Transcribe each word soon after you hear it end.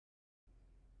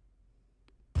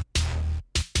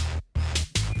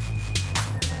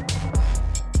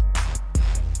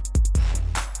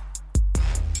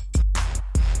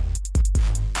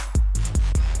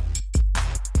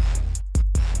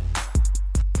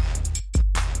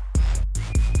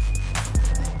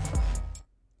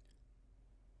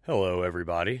Hello,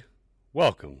 everybody.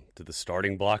 Welcome to the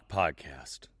Starting Block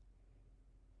Podcast.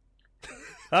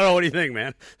 I don't know. What do you think,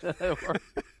 man?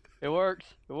 It works.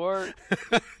 What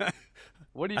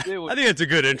do you do? I think it's a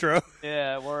good intro.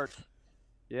 Yeah, it works.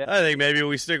 Yeah. I think maybe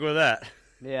we stick with that.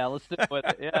 Yeah, let's stick with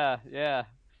it. Yeah.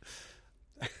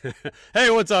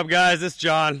 Hey, what's up, guys? It's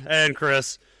John and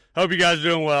Chris. Hope you guys are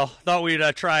doing well. Thought we'd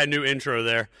try a new intro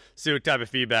there, see what type of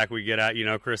feedback we get out. You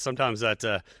know, Chris, sometimes that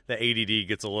the ADD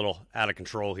gets a little out of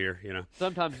control here, you know.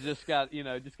 Sometimes you just got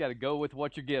to go with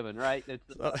what you're given, right?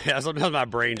 Yeah, sometimes my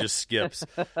brain just skips.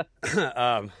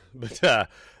 No,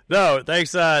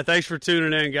 thanks for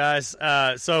tuning in, guys.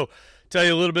 So tell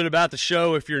you a little bit about the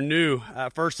show if you're new.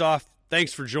 First off,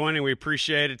 thanks for joining. We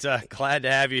appreciate it. Glad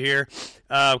to have you here.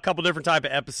 A couple different type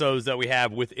of episodes that we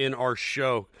have within our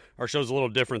show. Our show's a little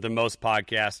different than most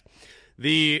podcasts.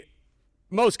 The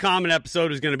most common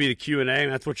episode is going to be the Q&A,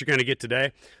 and that's what you're going to get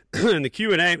today. And the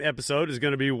Q&A episode is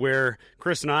going to be where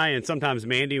Chris and I, and sometimes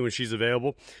Mandy when she's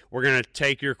available, we're going to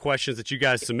take your questions that you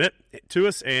guys submit to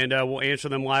us, and we'll answer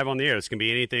them live on the air. This can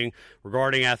be anything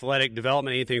regarding athletic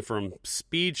development, anything from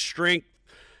speed, strength,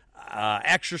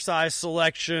 exercise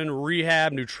selection,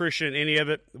 rehab, nutrition, any of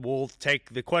it. We'll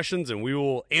take the questions and we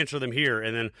will answer them here.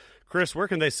 And then, Chris, where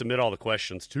can they submit all the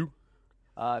questions to?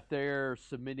 If they're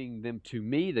submitting them to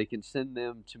me, they can send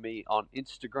them to me on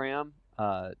Instagram,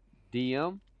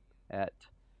 DM at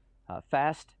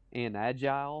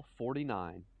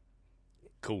fastandagile49.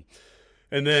 Cool.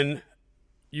 And then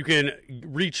you can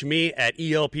reach me at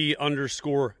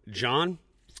ELP_John,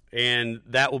 and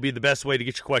that will be the best way to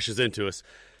get your questions into us.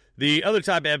 The other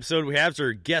type of episode we have is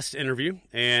our guest interview,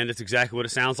 and it's exactly what it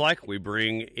sounds like. We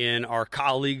bring in our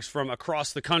colleagues from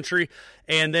across the country,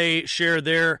 and they share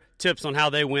their tips on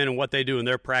how they win and what they do in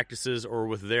their practices or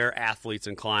with their athletes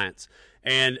and clients.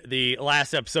 And the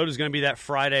last episode is going to be that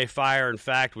Friday Fire and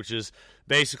Fact, which is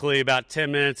basically about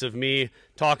 10 minutes of me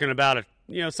talking about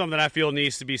something I feel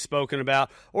needs to be spoken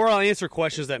about, or I'll answer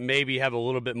questions that maybe have a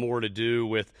little bit more to do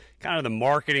with kind of the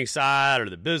marketing side or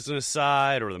the business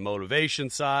side or the motivation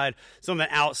side, something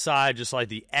outside just like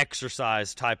the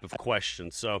exercise type of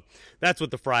questions. So that's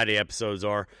what the Friday episodes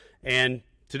are. And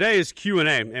today is Q&A,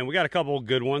 and we got a couple of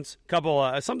good ones,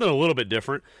 something a little bit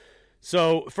different.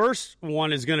 So first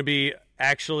one is going to be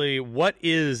actually, what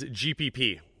is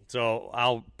GPP? So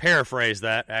I'll paraphrase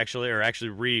that actually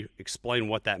re-explain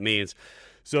what that means.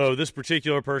 So this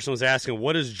particular person was asking,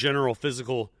 what is general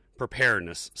physical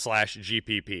preparedness /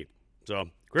 GPP? So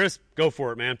Chris, go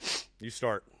for it, man. You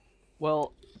start.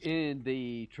 Well, in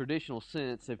the traditional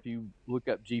sense, if you look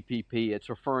up GPP, it's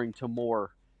referring to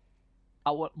more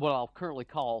what I'll currently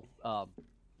call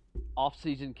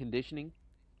off-season conditioning,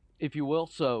 if you will.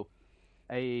 So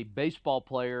a baseball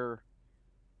player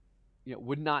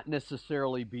would not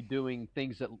necessarily be doing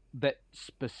things that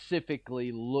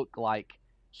specifically look like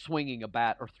swinging a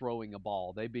bat or throwing a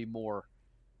ball. They'd be more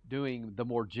doing the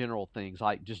more general things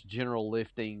like just general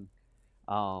lifting,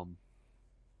 general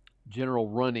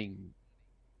running,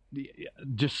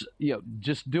 just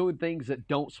doing things that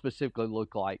don't specifically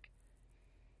look like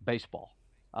baseball.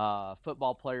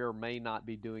 Football player may not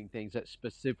be doing things that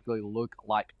specifically look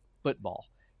like football.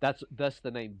 That's the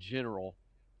name general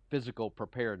physical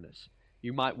preparedness.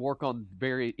 You might work on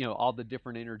all the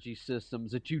different energy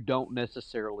systems that you don't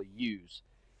necessarily use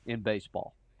in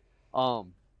baseball. I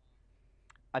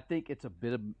think it's a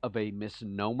bit of a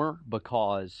misnomer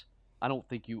because I don't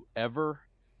think you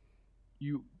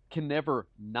can never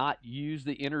not use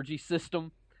the energy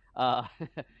system that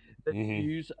you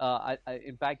use.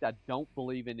 In fact, I don't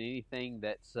believe in anything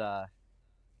that's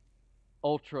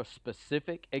ultra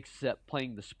specific except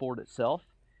playing the sport itself.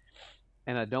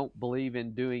 And I don't believe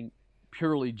in doing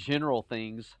purely general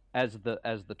things as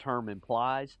the term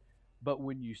implies. But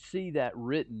when you see that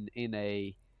written in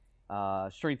a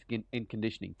strength and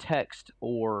conditioning text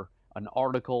or an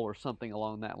article or something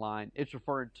along that line, it's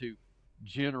referring to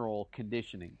general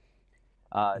conditioning,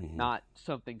 not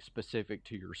something specific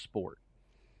to your sport.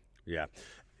 Yeah.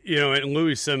 And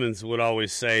Louis Simmons would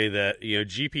always say that,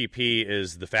 GPP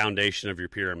is the foundation of your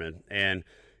pyramid. And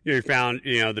you found,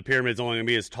 the pyramid's only going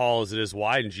to be as tall as it is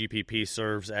wide, and GPP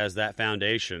serves as that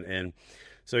foundation. And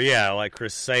so, yeah, like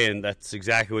Chris is saying, that's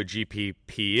exactly what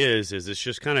GPP is it's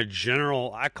just kind of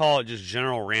general, I call it just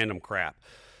general random crap,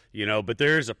 but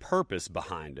there's a purpose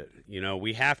behind it.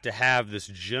 We have to have this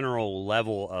general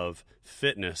level of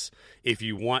fitness if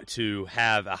you want to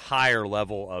have a higher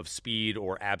level of speed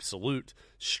or absolute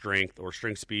strength or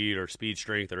strength speed or speed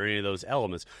strength or any of those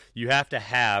elements. You have to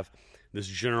have this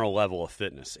general level of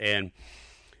fitness. And,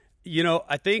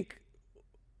 I think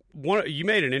you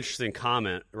made an interesting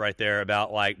comment right there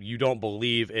about like you don't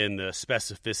believe in the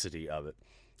specificity of it,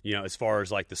 as far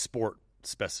as like the sport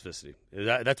specificity.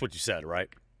 That's what you said, right?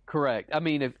 Correct. I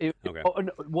mean, Okay.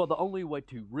 well, the only way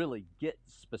to really get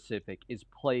specific is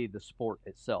play the sport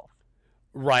itself.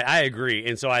 Right, I agree.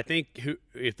 And so I think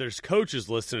if there's coaches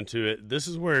listening to it, this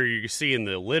is where you see in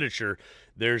the literature,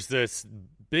 there's this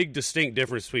big distinct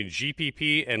difference between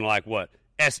GPP and like what?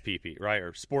 SPP, right?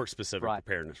 Or sport-specific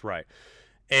preparedness, right?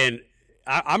 And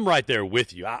I'm right there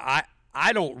with you. I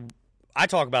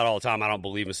talk about it all the time. I don't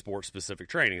believe in sport-specific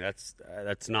training. It's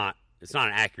not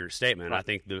an accurate statement. Right. I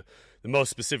think the most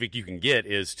specific you can get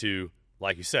is to,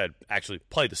 like you said, actually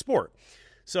play the sport.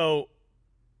 So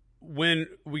when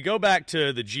we go back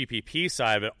to the GPP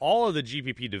side of it, all of the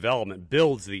GPP development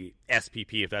builds the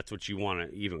SPP, if that's what you want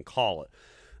to even call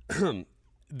it.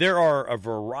 There are a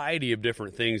variety of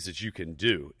different things that you can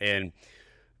do. And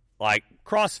like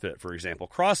CrossFit, for example,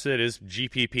 CrossFit is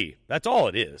GPP. That's all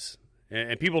it is.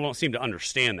 And people don't seem to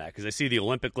understand that because they see the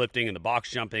Olympic lifting and the box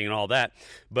jumping and all that.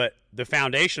 But the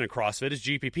foundation of CrossFit is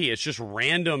GPP. It's just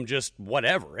random, just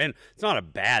whatever. And it's not a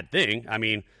bad thing. I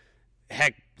mean,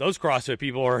 heck, those CrossFit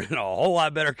people are in a whole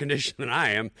lot better condition than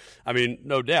I am. I mean,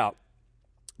 no doubt.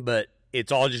 But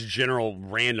it's all just general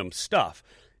random stuff.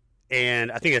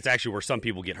 And I think that's actually where some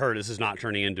people get hurt. This is not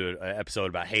turning into an episode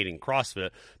about hating CrossFit,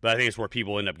 but I think it's where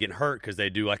people end up getting hurt because they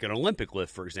do like an Olympic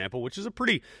lift, for example, which is a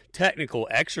pretty technical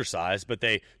exercise, but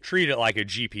they treat it like a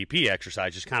GPP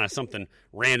exercise, just kind of something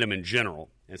random in general.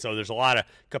 And so there's a lot of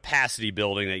capacity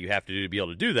building that you have to do to be able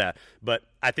to do that. But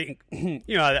I think,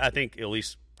 I think at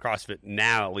least CrossFit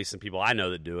now, at least some people I know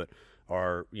that do it,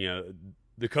 are,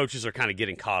 the coaches are kind of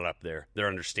getting caught up there. They're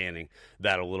understanding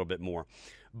that a little bit more.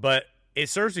 But it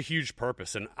serves a huge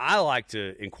purpose, and I like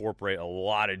to incorporate a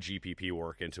lot of GPP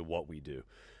work into what we do.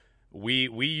 We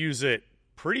use it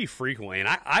pretty frequently, and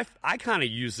I kind of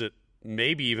use it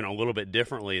maybe even a little bit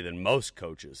differently than most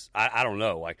coaches. I don't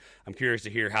know. Like, I'm curious to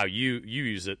hear how you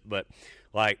use it, but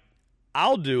like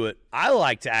I'll do it. I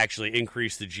like to actually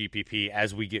increase the GPP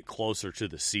as we get closer to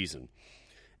the season.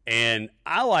 And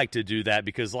I like to do that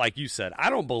because, like you said, I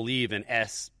don't believe in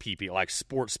SPP, like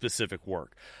sport-specific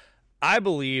work. I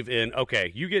believe in,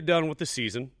 okay, you get done with the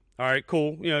season. All right,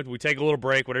 cool. We take a little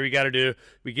break, whatever you got to do.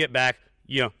 We get back,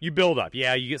 you build up.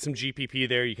 Yeah, you get some GPP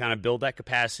there. You kind of build that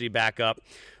capacity back up.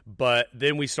 But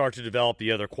then we start to develop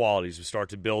the other qualities. We start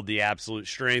to build the absolute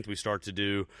strength. We start to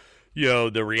do,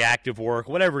 the reactive work,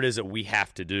 whatever it is that we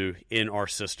have to do in our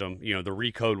system. The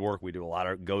recode work. We do a lot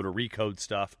of go to recode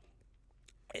stuff.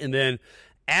 And then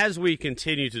as we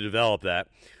continue to develop that,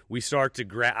 I start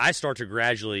to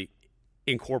gradually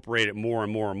incorporate it more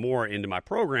and more and more into my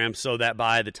program so that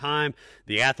by the time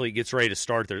the athlete gets ready to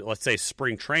start their, let's say,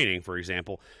 spring training, for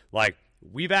example, like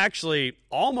we've actually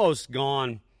almost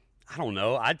gone, I don't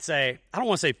know, I don't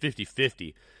want to say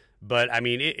 50-50, but I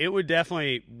mean, it would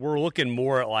definitely, we're looking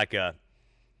more at like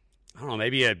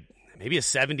maybe a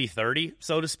 70-30,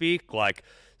 so to speak. Like,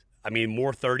 I mean,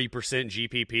 more 30%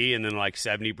 GPP and then like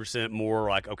 70% more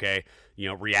like, okay,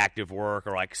 reactive work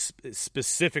or like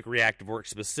specific reactive work,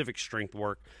 specific strength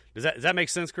work. Does that make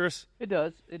sense, Chris? It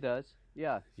does.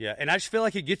 Yeah. Yeah, and I just feel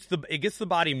like it gets the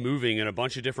body moving in a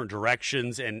bunch of different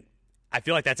directions, and I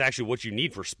feel like that's actually what you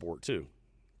need for sport too.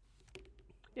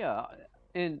 Yeah,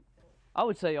 and I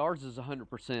would say ours is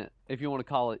 100%. If you want to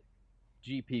call it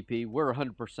GPP, we're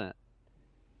 100%.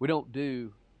 We don't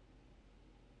do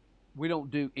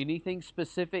anything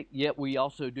specific, yet we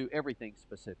also do everything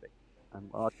specific.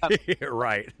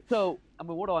 Right. So, I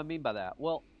mean, what do I mean by that?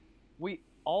 Well, we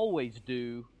always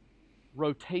do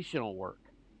rotational work.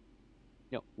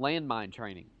 Landmine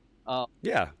training.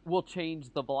 Yeah. We'll change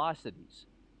the velocities.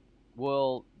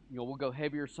 We'll go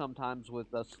heavier sometimes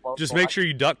with a slow. Just make sure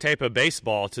you duct tape a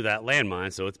baseball to that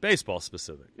landmine so it's baseball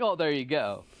specific. Oh, there you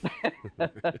go.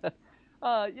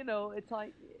 It's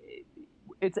like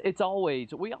it's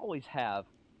always, we always have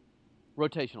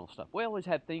rotational stuff. We always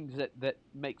have things that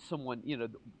make someone,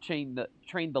 train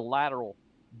the lateral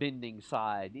bending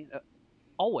side.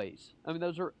 Always. I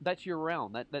mean, that's year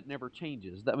round. That never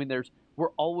changes. I mean,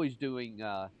 we're always doing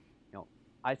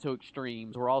iso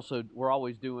extremes. We're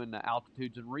always doing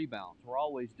altitudes and rebounds. We're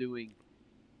always doing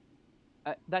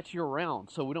that's year round.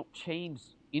 So we don't change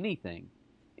anything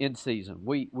in season.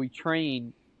 We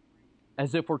train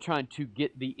as if we're trying to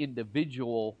get the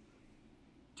individual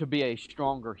to be a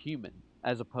stronger human,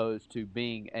 as opposed to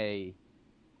being a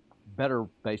better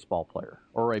baseball player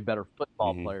or a better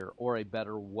football player or a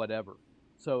better whatever.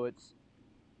 So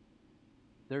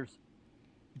there's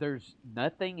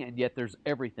nothing, and yet there's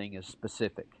everything is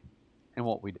specific in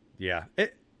what we do. Yeah,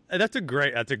 that's a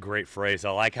great phrase.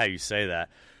 I like how you say that.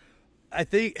 I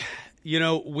think,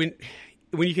 when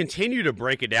you continue to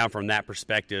break it down from that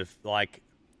perspective, like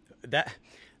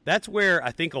that's where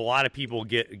I think a lot of people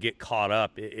get caught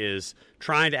up, is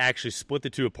trying to actually split the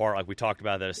two apart, like we talked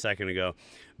about that a second ago.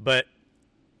 But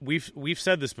we've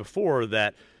said this before,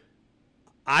 that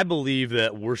I believe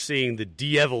that we're seeing the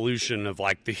de-evolution of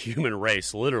like the human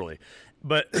race, literally.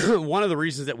 But one of the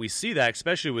reasons that we see that,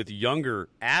 especially with younger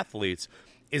athletes,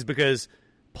 is because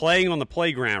playing on the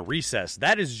playground, recess,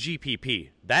 that is GPP.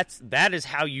 That is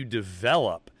how you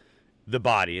develop the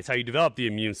body. It's how you develop the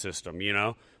immune system,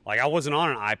 Like, I wasn't on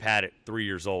an iPad at 3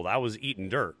 years old. I was eating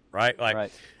dirt, right?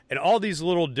 Right. And all these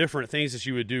little different things that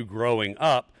you would do growing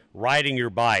up, riding your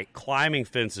bike, climbing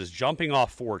fences, jumping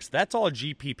off forks, that's all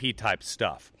GPP type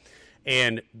stuff.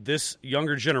 And this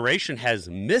younger generation has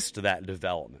missed that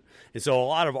development. And so a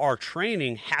lot of our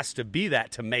training has to be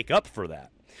that to make up for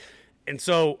that. And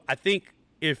so I think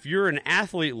if you're an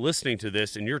athlete listening to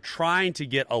this and you're trying to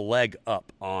get a leg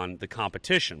up on the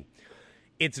competition,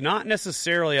 it's not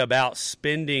necessarily about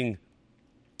spending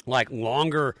like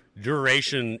longer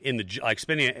duration in the, like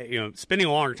spending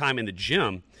a longer time in the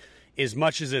gym, as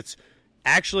much as it's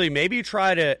actually maybe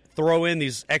try to throw in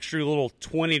these extra little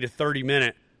 20 to 30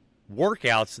 minute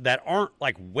workouts that aren't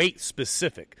like weight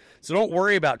specific. So don't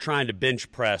worry about trying to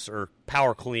bench press or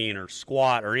power clean or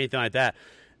squat or anything like that.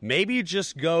 Maybe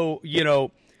just go,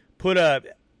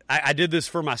 I did this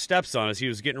for my stepson as he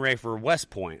was getting ready for West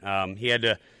Point. He had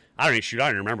to, I don't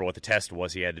even remember what the test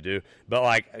was he had to do, but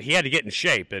like he had to get in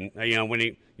shape. And, when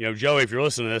he, Joey, if you're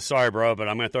listening to this, sorry, bro, but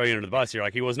I'm going to throw you under the bus here.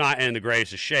 Like, he was not in the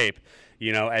greatest of shape,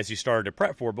 as he started to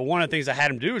prep for it. But one of the things I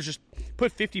had him do is just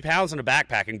put 50 pounds in a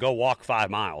backpack and go walk 5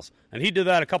 miles. And he did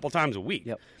that a couple times a week.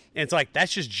 Yep. And it's like,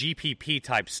 that's just GPP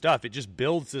type stuff. It just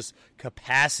builds this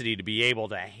capacity to be able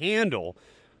to handle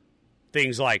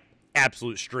things like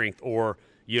absolute strength, or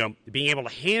being able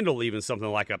to handle even something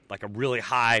like a really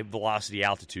high velocity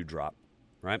altitude drop,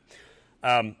 right?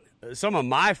 Some of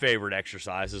my favorite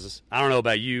exercises, I don't know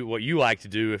about you, what you like to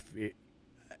do.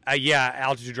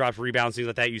 Altitude drops, rebounds, things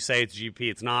like that. You say it's GP,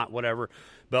 it's not, whatever.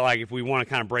 But like, if we want to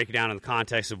kind of break it down in the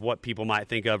context of what people might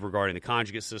think of regarding the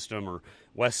conjugate system or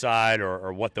West Side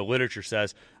or what the literature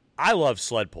says, I love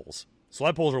sled pulls.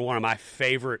 Sled pulls are one of my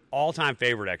all-time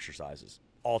favorite exercises,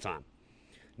 all time.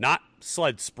 Not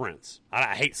sled sprints.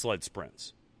 I hate sled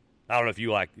sprints. I don't know if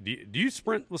you like. Do you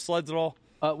sprint with sleds at all?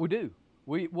 We do.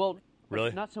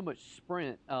 Really? Not so much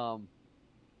sprint.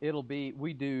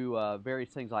 We do various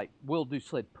things, like we'll do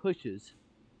sled pushes.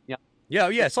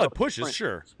 Yeah. Sled pushes, sprint.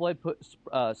 sure. Sled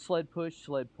push,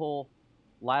 sled pull,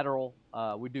 lateral.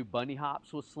 We do bunny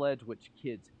hops with sleds, which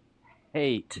kids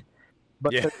hate,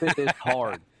 but it is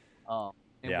hard.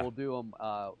 We'll do them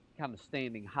kind of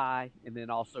standing high, and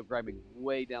then also grabbing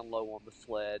way down low on the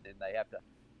sled, and they have to,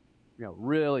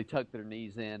 really tuck their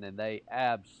knees in, and they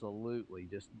absolutely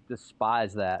just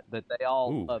despise that. But they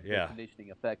all love the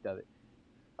conditioning effect of it.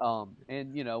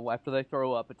 After they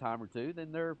throw up a time or two,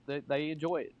 then they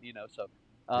enjoy it. So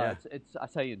it's I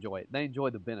say enjoy it. They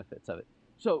enjoy the benefits of it.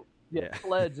 So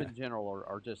sleds in general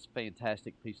are just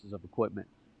fantastic pieces of equipment.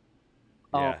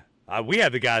 We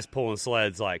have the guys pulling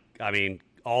sleds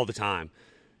all the time.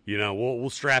 We'll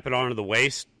strap it onto the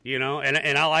waist, and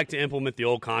I like to implement the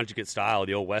old conjugate style,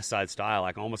 the old West Side style,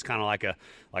 like almost kind of like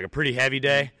a pretty heavy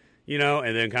day,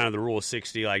 and then kind of the rule of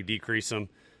 60, like decrease them,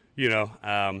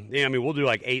 we'll do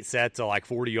like 8 sets of like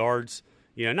 40 yards,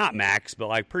 not max, but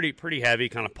like pretty heavy,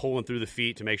 kind of pulling through the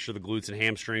feet to make sure the glutes and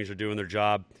hamstrings are doing their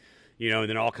job, and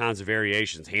then all kinds of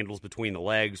variations, handles between the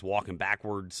legs, walking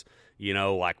backwards,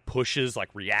 like pushes, like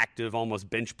reactive, almost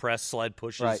bench press sled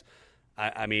pushes. Right.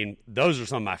 I mean, those are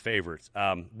some of my favorites.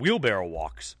 Wheelbarrow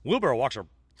walks. Wheelbarrow walks are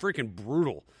freaking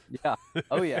brutal. Yeah.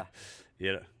 Oh, yeah.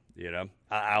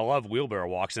 I love wheelbarrow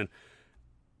walks, and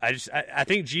I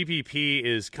think GPP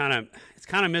is kind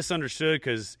of misunderstood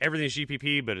because everything's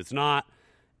GPP, but it's not.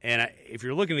 And if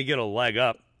you're looking to get a leg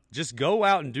up, just go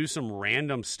out and do some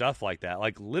random stuff like that.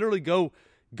 Like literally go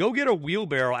get a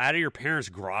wheelbarrow out of your parents'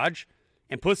 garage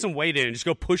and put some weight in and just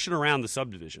go push it around the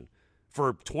subdivision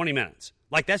for 20 minutes.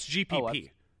 Like, that's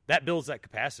GPP. That builds that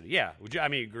capacity. Yeah. Would you,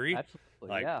 agree?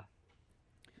 Absolutely. Yeah.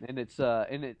 And it's,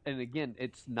 and again,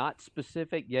 it's not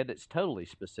specific, yet it's totally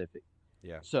specific.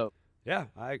 Yeah. So. Yeah,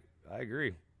 I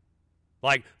agree.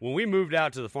 Like, when we moved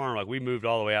out to the farm, like, we moved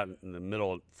all the way out in the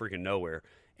middle of freaking nowhere.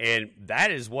 And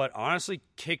that is what honestly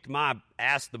kicked my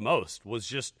ass the most, was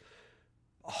just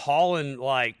hauling,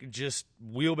 like, just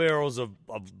wheelbarrows of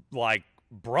like,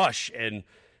 brush and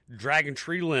dragging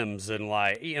tree limbs and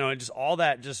just all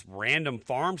that just random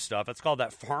farm stuff. That's called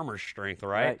that farmer strength,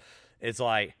 right? It's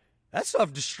like, that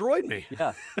stuff destroyed me.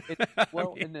 Yeah.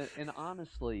 And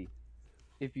honestly,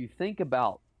 if you think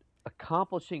about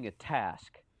accomplishing a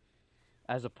task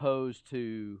as opposed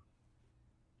to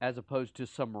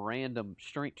some random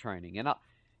strength training, and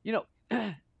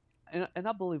and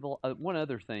I believe one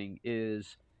other thing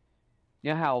is,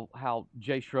 how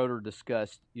Jay Schroeder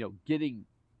discussed, getting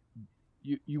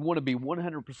you want to be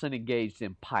 100% engaged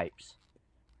in pipes.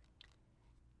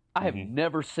 I have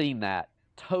never seen that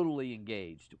totally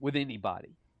engaged with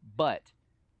anybody, but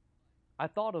I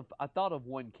thought of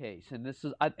one case, and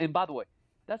and by the way,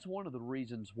 that's one of the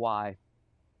reasons why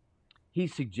he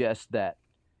suggests that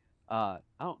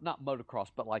not motocross,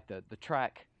 but like the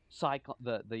track cycle,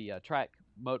 the track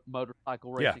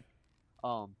motorcycle racing.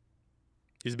 Yeah.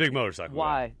 He's a big motorcycle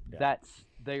guy. Yeah. That's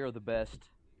they are the best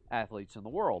athletes in the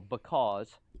world, because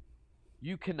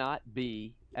you cannot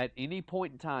be, at any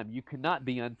point in time, you cannot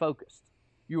be unfocused.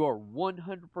 You are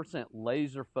 100%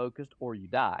 laser focused, or you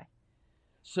die.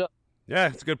 So yeah,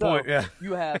 that's a good point. Yeah,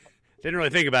 you have didn't really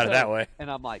think about it that way. And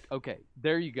I'm like, okay,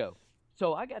 there you go.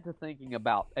 So I got to thinking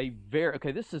about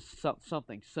this is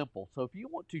something simple. So if you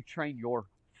want to train your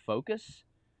focus,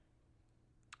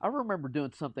 I remember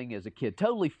doing something as a kid,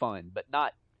 totally fun, but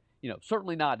not,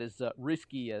 certainly not as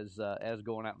risky as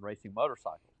going out and racing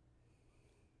motorcycles.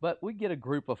 But we get a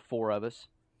group of 4 of us,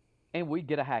 and we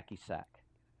get a hacky sack.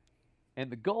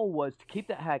 And the goal was to keep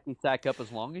that hacky sack up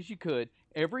as long as you could.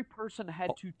 Every person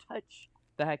had to touch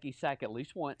the hacky sack at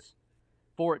least once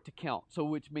for it to count. So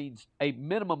which means a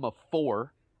minimum of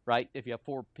 4, right? If you have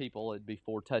 4 people, it'd be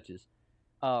 4 touches.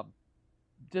 I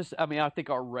think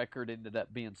our record ended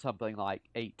up being something like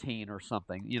 18 or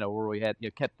something, where we had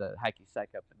kept the hacky sack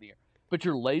up in the air. But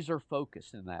you're laser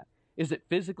focused in that. Is it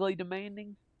physically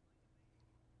demanding?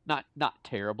 Not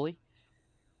terribly.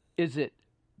 Is it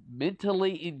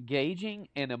mentally engaging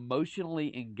and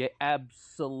emotionally engaged?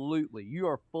 Absolutely. You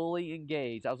are fully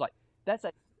engaged. I was like, that's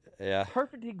a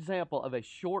perfect example of a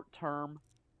short-term,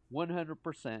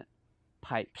 100%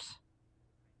 pipes.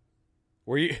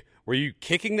 Were you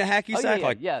kicking the hacky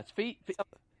sack? Yeah, it's feet.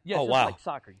 Yeah, oh, wow. Like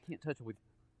soccer. You can't touch it with.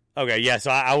 Okay, yeah,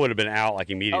 so I would have been out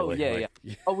immediately. Oh,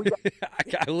 yeah. Oh,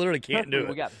 I literally can't do it.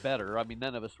 We got better. I mean,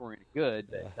 none of us were any good,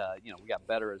 but we got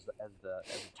better as the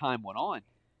time went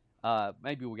on.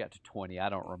 Maybe we got to 20. I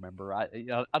don't remember. I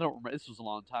don't remember. This was a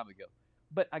long time ago.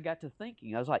 But I got to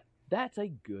thinking. I was like, that's a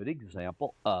good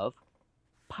example of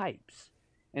pipes.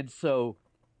 And so,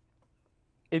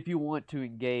 if you want to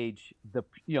engage the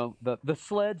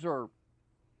sleds are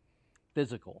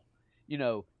physical.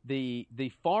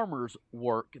 The farmer's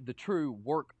work, the true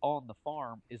work on the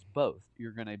farm, is both.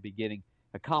 You're going to be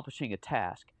accomplishing a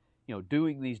task,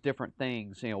 doing these different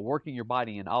things, working your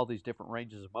body in all these different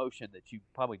ranges of motion that you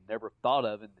probably never thought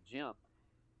of in the gym.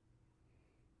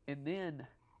 And then,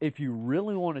 if you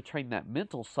really want to train that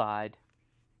mental side,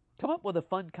 come up with a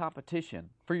fun competition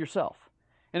for yourself.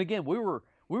 And again, we were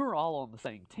all on the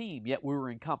same team, yet we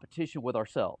were in competition with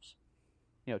ourselves.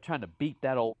 Trying to beat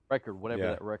that old record, whatever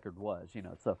that record was.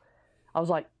 So I was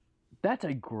like, that's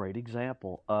a great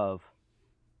example of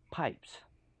pipes.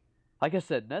 Like I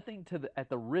said, nothing at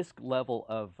the risk level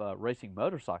of racing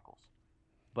motorcycles,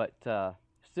 but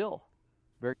still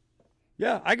very.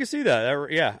 Yeah, I can see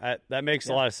that. That makes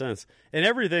a lot of sense. And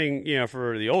everything,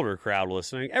 for the older crowd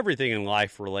listening, everything in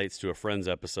life relates to a Friends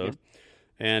episode. Yeah.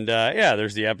 And,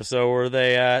 there's the episode where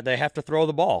they have to throw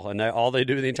the ball, and all they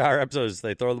do the entire episode is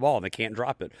they throw the ball, and they can't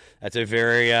drop it. That's a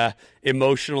very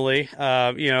emotionally,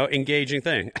 engaging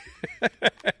thing.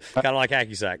 Kind of like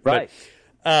hacky sack. Right.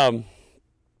 But,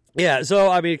 so,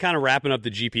 kind of wrapping up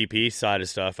the GPP side of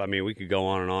stuff, we could go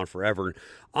on and on forever.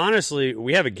 Honestly,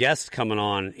 we have a guest coming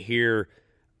on here.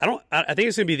 I think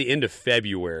it's going to be the end of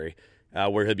February.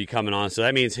 Where he'll be coming on. So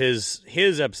that means his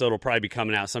episode will probably be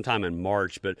coming out sometime in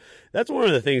March. But that's one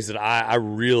of the things that I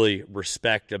really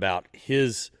respect about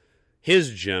his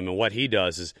gym and what he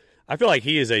does is I feel like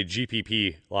he is a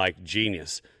GPP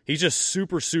genius. He's just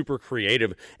super, super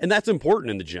creative. And that's important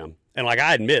in the gym. And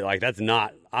I admit, that's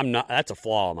a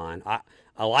flaw of mine.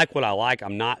 I like what I like.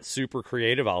 I'm not super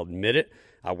creative. I'll admit it.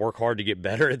 I work hard to get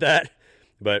better at that.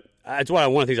 But that's one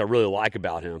of the things I really like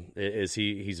about him is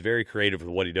he's very creative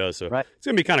with what he does. So It's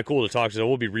going to be kind of cool to talk to. So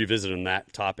we'll be revisiting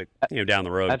that topic down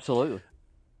the road. Absolutely.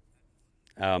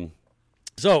 We'll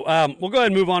go ahead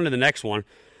and move on to the next one.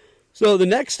 So the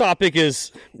next topic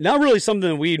is not really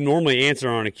something we normally answer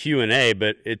on a Q&A,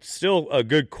 but it's still a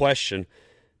good question.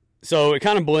 So it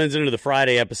kind of blends into the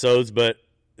Friday episodes, but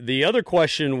the other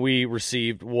question we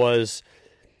received was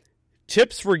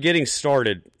tips for getting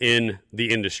started in the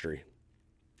industry.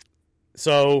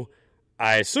 So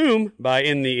I assume by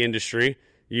in the industry,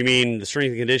 you mean the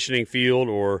strength and conditioning field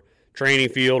or training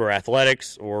field or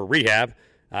athletics or rehab,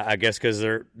 I guess, because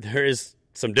there is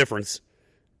some difference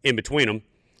in between them.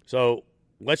 So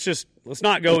let's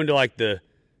not go into like the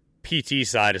PT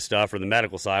side of stuff or the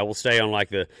medical side. We'll stay on like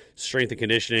the strength and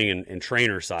conditioning and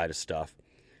trainer side of stuff.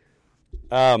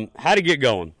 How to get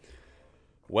going?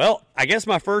 Well, I guess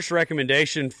my first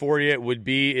recommendation for you would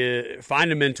be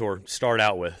find a mentor to start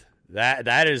out with.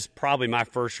 That is probably my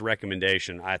first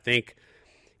recommendation. I think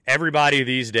everybody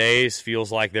these days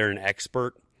feels like they're an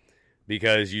expert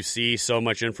because you see so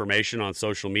much information on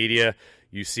social media.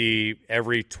 You see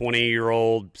every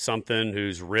 20-year-old something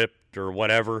who's ripped or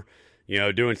whatever,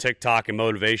 doing TikTok and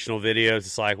motivational videos.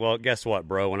 It's like, well, guess what,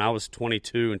 bro? When I was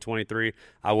 22 and 23,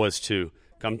 I was too.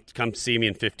 Come see me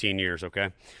in 15 years,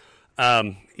 okay?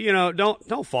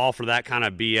 Don't fall for that kind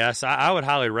of BS. I would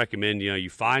highly recommend, you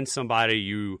find somebody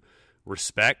you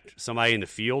respect, somebody in the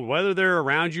field, whether they're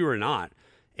around you or not,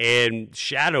 and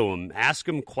shadow them, ask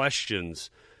them questions,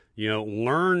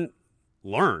 learn.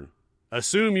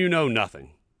 Assume you know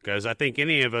nothing, because I think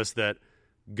any of us that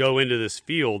go into this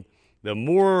field, the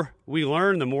more we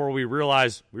learn, the more we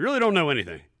realize we really don't know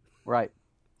anything. Right.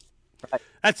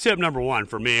 That's tip number 1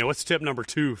 for me. What's tip number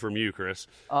 2 from you, Chris?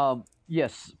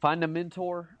 Yes, find a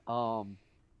mentor.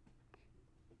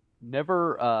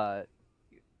 Never,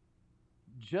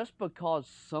 just because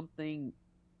something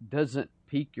doesn't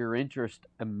pique your interest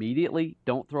immediately,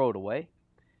 don't throw it away.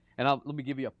 And let me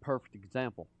give you a perfect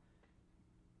example.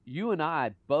 You and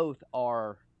I both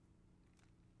are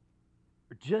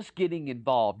just getting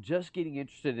involved, just getting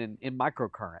interested in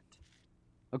microcurrent.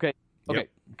 Okay,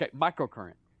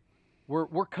 microcurrent.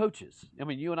 We're coaches. I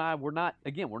mean, you and I, we're not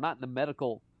in the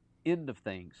medical end of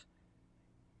things.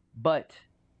 But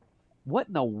what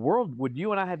in the world would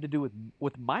you and I have to do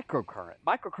with microcurrent?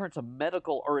 Microcurrent's a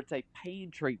medical, or it's a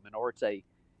pain treatment, or it's a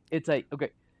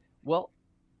okay. Well,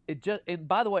 and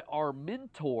by the way, our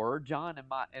mentor, John,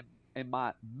 and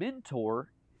my mentor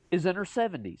is in her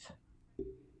 70s.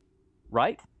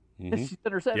 Right? Mm-hmm. She's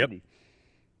in her 70s.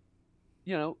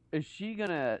 Yep. Is she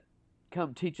gonna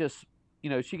come teach us?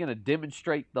 Is she gonna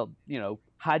demonstrate the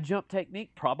high jump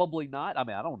technique? Probably not. I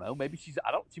mean, I don't know. Maybe she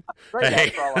might be great at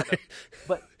it for all I know.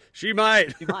 But she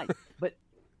might.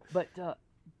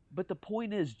 But the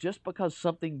point is, just because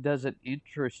something doesn't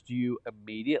interest you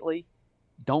immediately,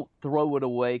 don't throw it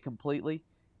away completely,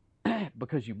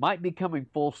 because you might be coming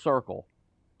full circle.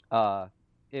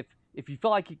 If you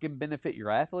feel like it can benefit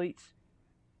your athletes,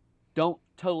 don't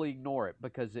totally ignore it,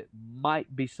 because it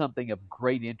might be something of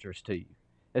great interest to you,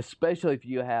 especially if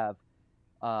you have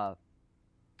a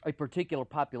particular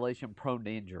population prone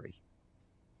to injury,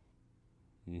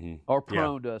 or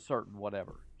prone to a certain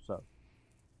whatever. So,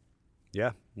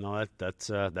 yeah, no, that's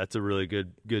a really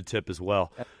good tip as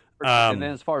well. And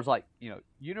then as far as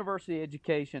university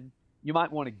education, you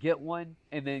might want to get one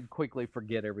and then quickly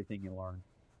forget everything you learned.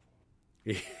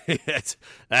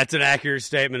 That's an accurate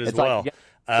statement as well. Like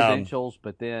credentials,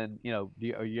 but then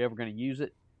are you ever going to use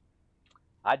it?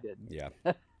 I didn't. Yeah,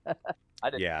 I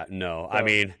didn't. Yeah, no. So, I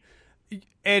mean,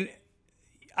 and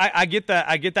I get that.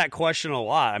 I get that question a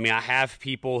lot. I mean, I have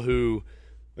people who,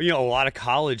 a lot of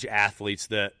college athletes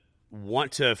that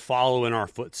want to follow in our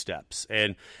footsteps,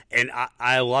 and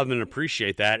I love and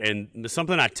appreciate that. And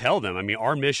something I tell them, I mean,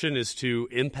 our mission is to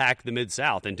impact the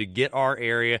Mid-South and to get our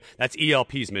area, that's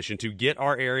ELP's mission, to get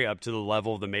our area up to the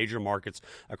level of the major markets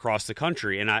across the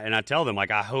country. And I tell them,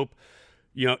 I hope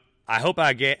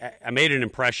I made an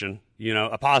impression,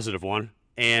 a positive one,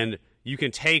 and you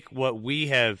can take what we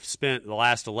have spent the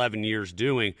last 11 years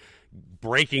doing,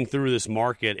 breaking through this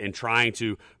market and trying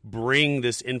to bring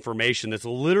this information that's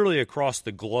literally across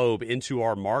the globe into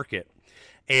our market.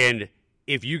 And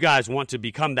if you guys want to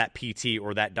become that PT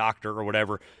or that doctor or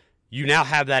whatever, you now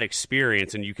have that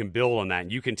experience and you can build on that.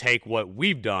 And you can take what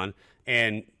we've done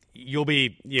and you'll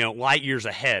be, light years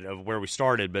ahead of where we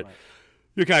started. But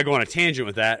you're kind of going on a tangent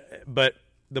with that. But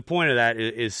the point of that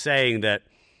is saying that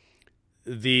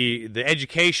the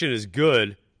education is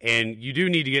good, and you do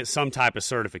need to get some type of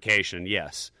certification,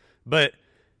 yes. But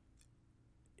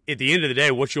at the end of the day,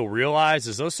 what you'll realize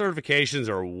is those certifications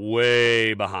are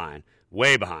way behind,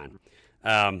 way behind.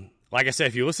 Like I said,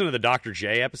 if you listen to the Dr.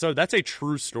 J episode, that's a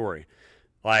true story.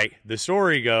 Like, the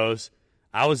story goes,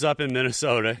 I was up in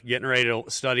Minnesota getting ready to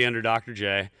study under Dr.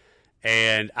 J,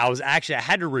 and I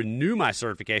had to renew my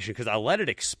certification because I let it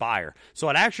expire. So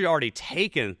I'd actually already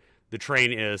taken the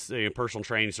personal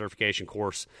training certification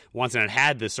course once, and I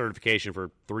had this certification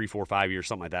for 3, 4, 5 years,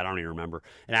 something like that. I don't even remember.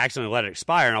 And I accidentally let it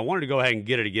expire, and I wanted to go ahead and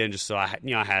get it again just so I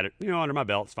had it, under my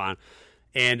belt. It's fine.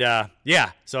 And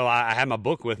so I had my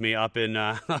book with me up in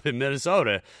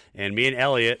Minnesota, and me and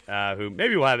Elliot, who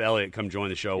maybe we'll have Elliot come join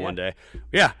the show one day.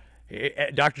 Yeah,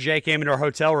 Dr. J came into our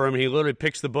hotel room and he literally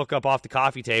picks the book up off the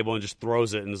coffee table and just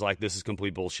throws it and is like, "This is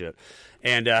complete bullshit."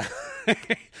 And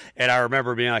and I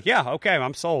remember being like, "Yeah, okay,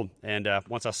 I'm sold." And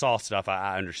once I saw stuff,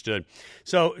 I understood.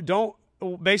 So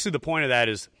basically the point of that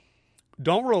is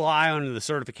don't rely on the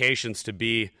certifications to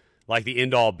be like the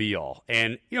end all be all.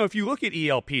 And if you look at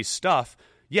ELP stuff,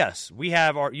 yes, we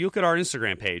have you look at our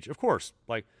Instagram page, of course,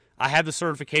 like I have the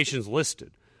certifications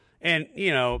listed. And,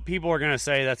 people are going to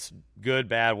say that's good,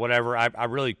 bad, whatever. I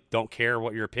really don't care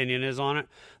what your opinion is on it.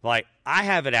 Like, I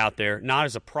have it out there, not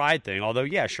as a pride thing, although,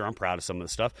 yeah, sure, I'm proud of some of the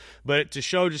stuff, but to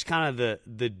show just kind of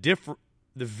the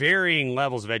varying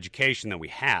levels of education that we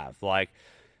have. Like,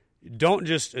 don't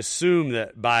just assume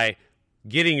that by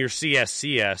getting your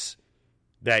CSCS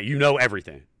that you know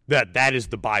everything, that is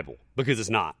the Bible, because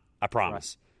it's not, I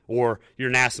promise. Right. Or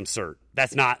your NASM cert.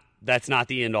 That's not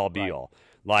the end all be all.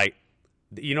 Like,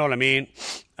 you know what I mean?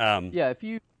 Yeah. If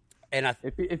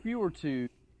you were to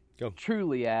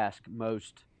truly ask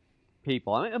most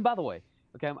people, and by the way,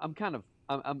 okay, I'm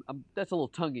that's a little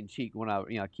tongue in cheek when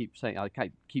I keep saying I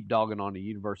keep dogging on the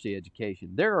university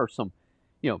education. There are some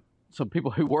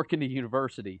people who work in the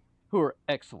university who are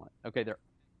excellent. Okay,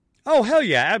 oh, hell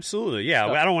yeah, absolutely, yeah.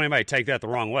 I don't want anybody to take that the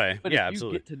wrong way. But yeah, if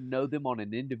absolutely. you get to know them on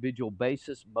an individual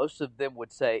basis, most of them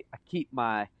would say, "I keep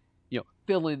my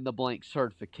fill in the blank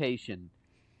certification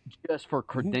just for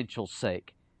credential's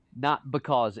sake, not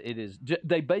because it is."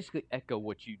 They basically echo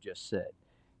what you just said.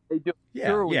 They do it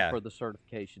purely for the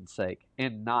certification's sake,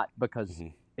 and not because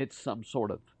it's some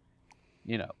sort of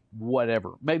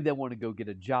whatever. Maybe they want to go get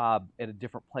a job at a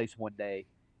different place one day,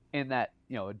 in that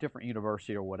a different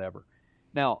university or whatever.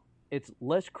 Now, it's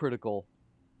less critical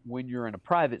when you're in a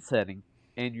private setting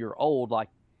and you're old like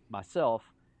myself,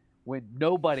 when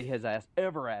nobody has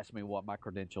ever asked me what my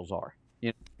credentials are.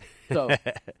 So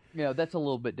that's a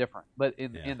little bit different. But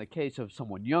in the case of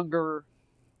someone younger,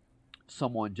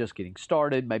 someone just getting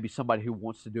started, maybe somebody who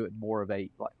wants to do it more of a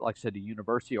like I said, a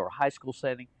university or a high school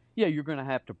setting, you're going to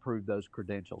have to prove those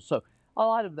credentials. So a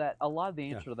lot of the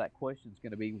answer to that question is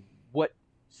going to be, what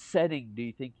setting do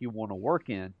you think you want to work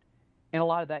in? And a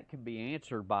lot of that can be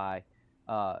answered by,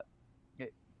 the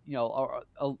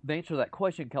answer to that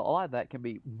question, a lot of that can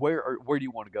be, where do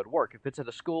you want to go to work? If it's at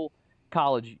a school,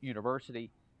 college, university,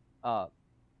 high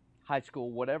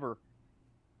school, whatever,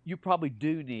 you probably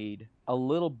do need a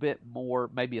little bit more,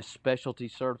 maybe a specialty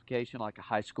certification, like a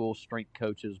high school strength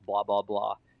coaches, blah, blah,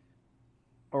 blah,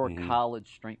 or a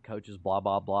college strength coaches, blah,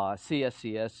 blah, blah.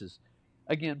 CSCS is,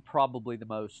 again, probably the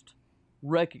most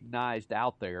recognized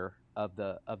out there of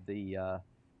the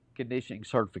conditioning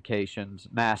certifications,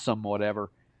 NASM, whatever.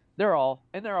 They're all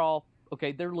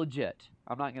okay. They're legit.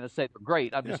 I'm not going to say they're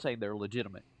great. I'm just saying they're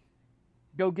legitimate.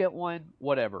 Go get one,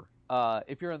 whatever.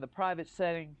 If you're in the private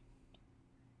setting,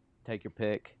 take your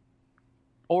pick,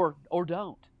 or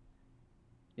don't.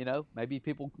 Maybe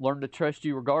people learn to trust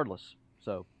you regardless.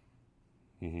 So,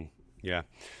 yeah.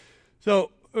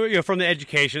 So from the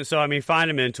education, so I mean,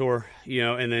 find a mentor,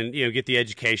 and then get the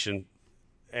education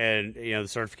and the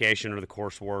certification or the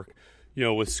coursework,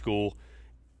 with school,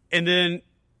 and then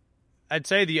I'd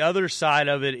say the other side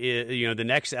of it is, the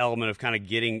next element of kind of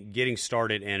getting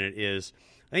started in it is,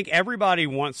 I think everybody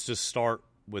wants to start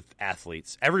with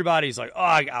athletes. Everybody's like, oh,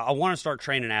 I want to start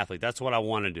training athletes. That's what I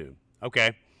want to do.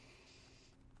 Okay.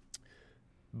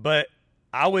 But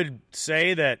I would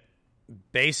say that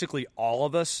basically all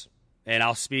of us, and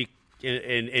I'll speak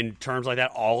in terms like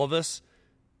that, all of us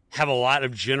have a lot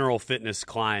of general fitness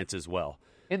clients as well.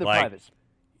 In the private.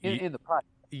 In the private.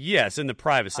 Yes, in the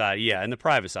private side. Yeah, in the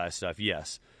private side stuff,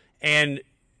 yes. And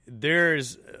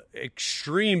there's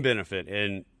extreme benefit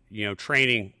in,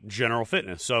 training general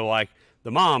fitness. So like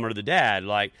the mom or the dad,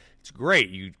 like it's great.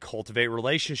 You cultivate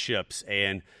relationships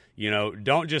and,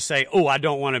 don't just say, oh, I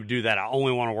don't want to do that. I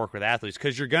only want to work with athletes,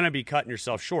 because you're going to be cutting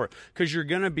yourself short, because you're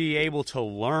going to be able to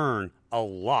learn a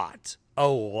lot.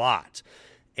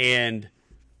 And,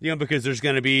 because there's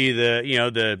going to be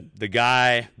the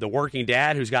guy, the working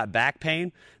dad who's got back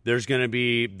pain. There's going to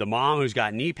be the mom who's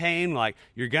got knee pain. Like,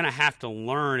 you're going to have to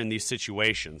learn in these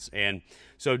situations. And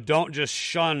so don't just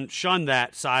shun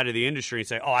that side of the industry and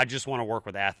say, oh, I just want to work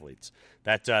with athletes.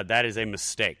 That is a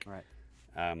mistake. Right.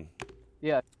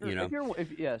 If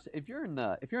you're in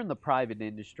the private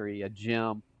industry, a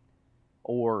gym,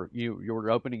 or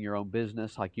you're opening your own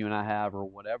business like you and I have, or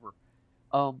whatever,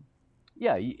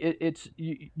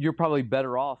 you're probably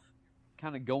better off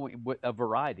kind of going with a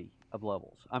variety of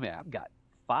levels. I mean, I've got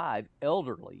 5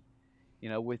 elderly,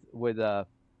 with a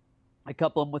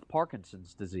couple of them with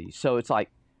Parkinson's disease. So it's like,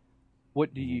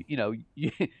 what do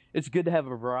it's good to have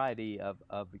a variety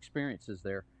of experiences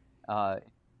there.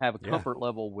 have a comfort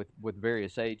level with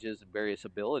various ages and various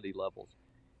ability levels.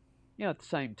 At the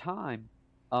same time,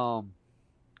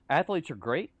 athletes are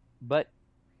great, but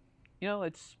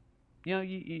it's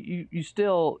you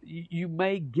still you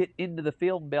may get into the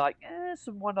field and be like,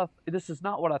 this is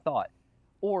not what I thought,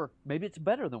 or maybe it's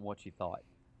better than what you thought,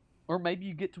 or maybe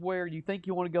you get to where you think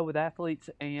you want to go with athletes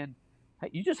and hey,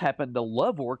 you just happen to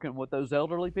love working with those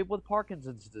elderly people with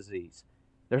Parkinson's disease.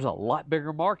 There's a lot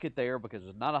bigger market there because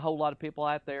there's not a whole lot of people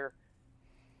out there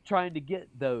trying to get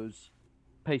those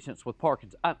patients with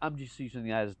Parkinson's. I'm just using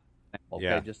that as an example.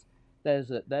 Okay, just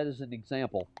that is an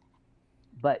example.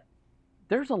 But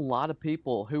there's a lot of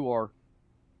people who are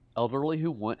elderly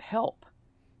who want help.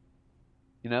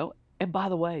 And by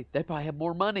the way, they probably have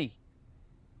more money.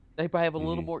 They probably have a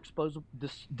little more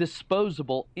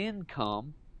disposable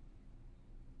income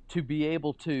to be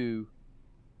able to,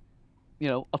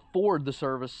 afford the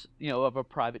service, of a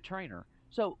private trainer.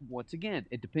 So once again,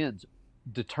 it depends.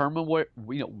 Determine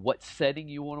what setting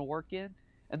you want to work in,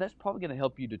 and that's probably going to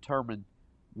help you determine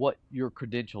what your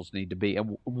credentials need to be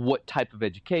and what type of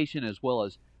education, as well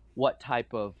as what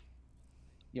type of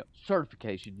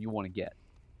certification you want to get.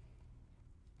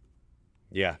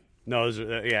 Yeah. No, those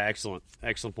are excellent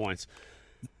points.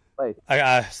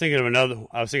 I was thinking of another.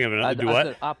 Do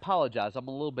what? I apologize. I'm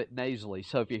a little bit nasally,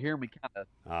 so if you hear me, kind of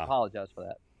apologize for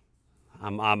that.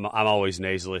 I'm always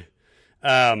nasally.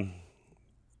 Though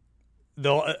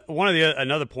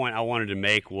another point I wanted to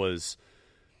make was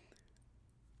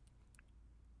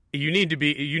you need to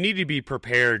be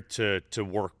prepared to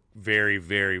work very,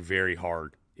 very, very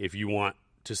hard if you want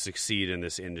to succeed in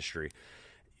this industry.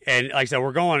 And like I said,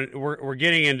 we're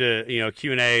getting into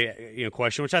Q&A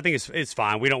question, which I think is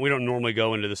fine. We don't normally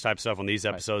go into this type of stuff on these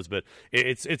episodes, but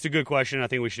it's a good question. I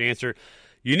think we should answer.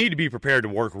 You need to be prepared to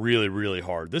work really, really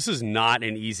hard. This is not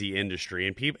an easy industry,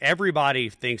 and everybody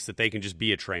thinks that they can just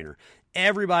be a trainer.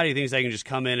 Everybody thinks they can just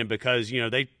come in and because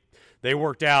they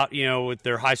worked out with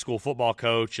their high school football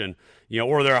coach and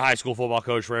or they're a high school football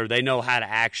coach, wherever, they know how to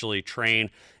actually train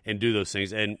and do those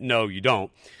things. And no, you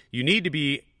don't. You need to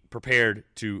be prepared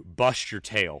to bust your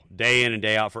tail day in and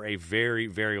day out for a very,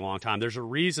 very long time. There's a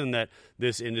reason that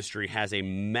this industry has a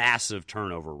massive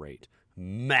turnover rate.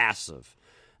 Massive.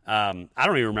 I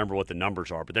don't even remember what the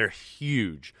numbers are, but they're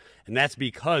huge. And that's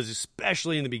because,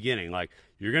 especially in the beginning, like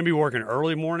you're going to be working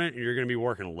early morning and you're going to be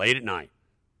working late at night.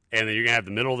 And then you're going to have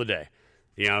the middle of the day,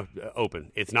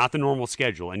 open. It's not the normal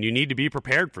schedule, and you need to be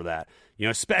prepared for that,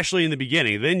 especially in the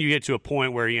beginning. Then you get to a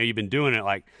point where, you've been doing it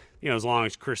like, as long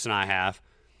as Chris and I have,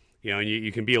 and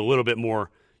you can be a little bit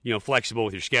more, flexible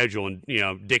with your schedule and,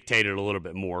 dictate it a little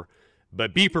bit more.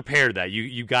 But be prepared that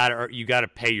you got to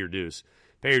pay your dues.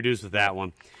 Pay your dues with that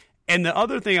one. And the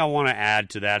other thing I want to add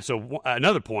to that, so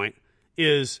another point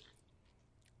is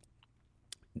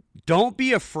don't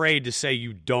be afraid to say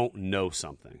you don't know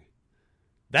something.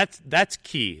 That's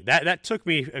key. That took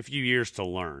me a few years to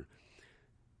learn.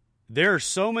 There are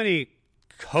so many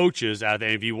coaches out there.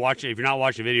 If you're not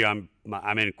watching the video,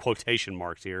 I'm in quotation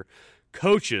marks here.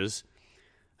 Coaches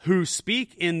who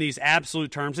speak in these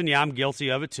absolute terms, and I'm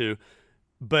guilty of it too.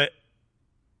 But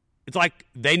it's like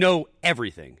they know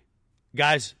everything,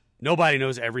 guys. Nobody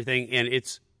knows everything, and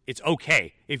it's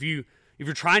okay if you're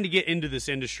trying to get into this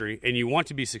industry and you want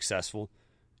to be successful.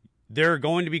 There are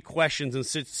going to be questions and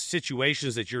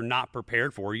situations that you're not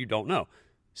prepared for. You don't know.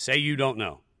 Say you don't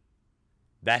know.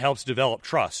 That helps develop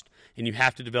trust, and you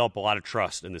have to develop a lot of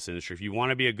trust in this industry. If you want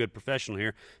to be a good professional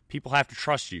here, people have to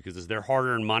trust you because it's their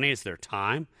hard-earned money, it's their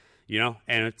time,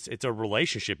 and it's a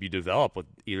relationship you develop with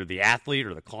either the athlete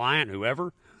or the client,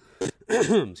 whoever.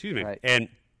 Excuse me. Right. And,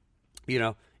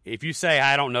 if you say,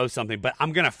 I don't know something, but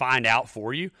I'm going to find out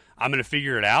for you, I'm going to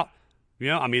figure it out,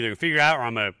 I'm either going to figure it out or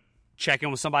I'm going to check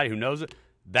in with somebody who knows it,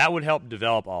 that would help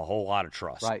develop a whole lot of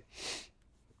trust. Right.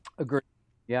 Agree.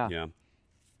 Yeah. Yeah.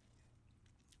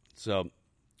 So,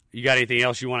 you got anything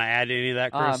else you want to add to any of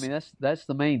that, Chris? That's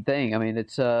the main thing.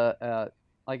 It's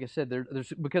like I said,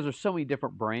 there's because there's so many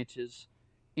different branches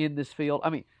in this field.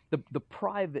 The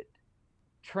private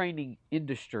training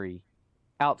industry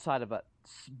outside of a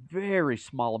very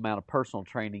small amount of personal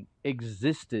training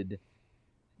existed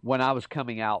when I was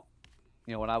coming out,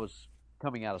 when I was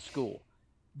coming out of school.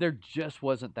 There just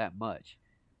wasn't that much.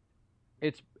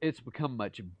 It's become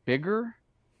much bigger,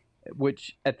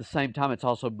 which at the same time it's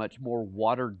also much more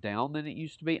watered down than it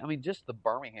used to be. Just the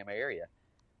Birmingham area,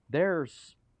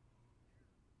 there's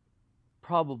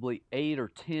probably 8 or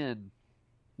 10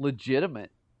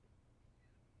 legitimate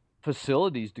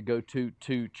facilities to go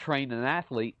to train an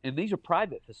athlete, and these are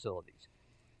private facilities.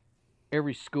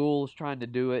 Every school is trying to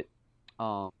do it.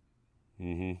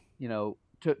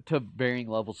 to varying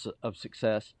levels of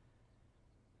success.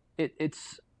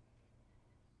 It's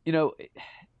you know,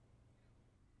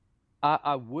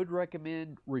 I would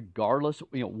recommend, regardless,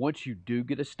 once you do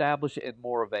get established in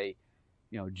more of a,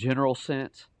 general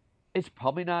sense, it's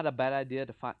probably not a bad idea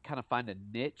to find a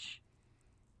niche.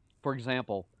 For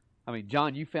example, I mean,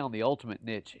 John, you found the ultimate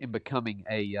niche in becoming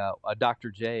a Dr.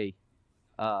 J,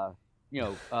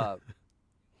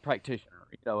 practitioner,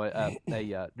 a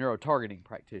neuro-targeting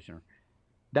practitioner.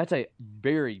 That's a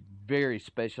very, very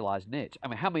specialized niche. I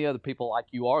mean, how many other people like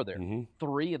you are there? Mm-hmm.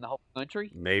 3 in the whole country?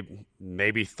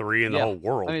 Maybe 3 in the whole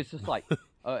world. I mean, it's just like,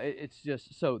 it's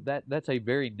just, so that's a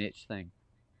very niche thing.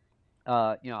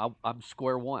 I'm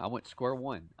square one. I went square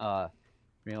one. Shout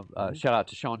out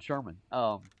to Sean Sherman.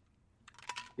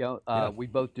 We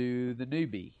both do the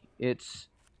newbie. It's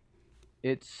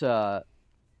there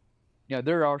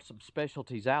are some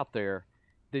specialties out there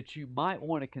that you might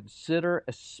want to consider,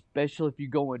 especially if you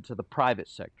go into the private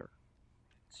sector.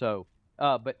 So,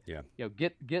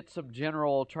 get some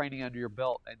general training under your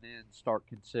belt, and then start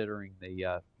considering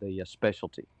the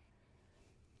specialty.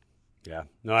 Yeah,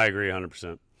 no, I agree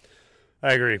 100%.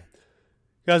 I agree,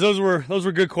 guys. Those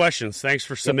were good questions. Thanks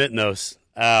for submitting those.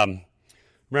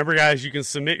 Remember, guys, you can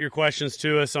submit your questions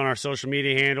to us on our social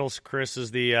media handles. Chris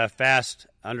is the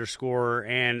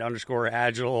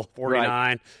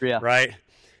fast_and_agile49, right?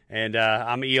 And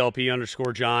I'm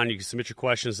ELP_John. You can submit your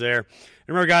questions there. And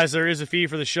remember, guys, there is a fee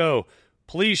for the show.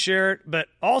 Please share it, but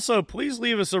also please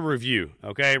leave us a review,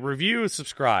 okay? Review and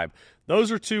subscribe. Those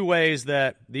are 2 ways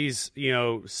that these,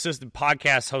 system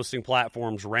podcast hosting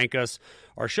platforms rank us.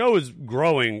 Our show is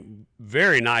growing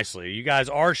very nicely. You guys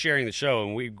are sharing the show,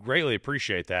 and we greatly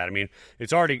appreciate that. I mean,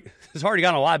 it's already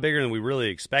gotten a lot bigger than we really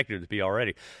expected it to be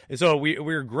already. And so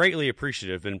we're greatly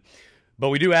appreciative. But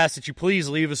we do ask that you please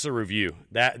leave us a review.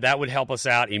 That would help us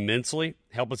out immensely,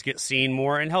 help us get seen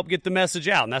more, and help get the message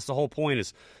out. And that's the whole point,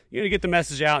 is to get the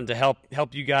message out and to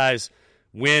help you guys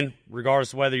win,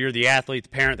 regardless of whether you're the athlete, the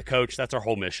parent, the coach. That's our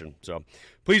whole mission. So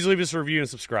please leave us a review and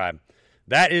subscribe.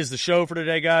 That is the show for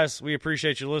today, guys. We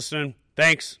appreciate you listening.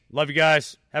 Thanks. Love you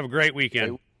guys. Have a great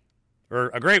weekend. Or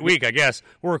a great week, I guess.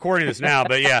 We're recording this now,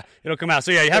 but yeah, it'll come out.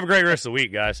 So yeah, you have a great rest of the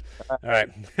week, guys. All right.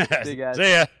 See you guys.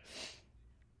 See ya.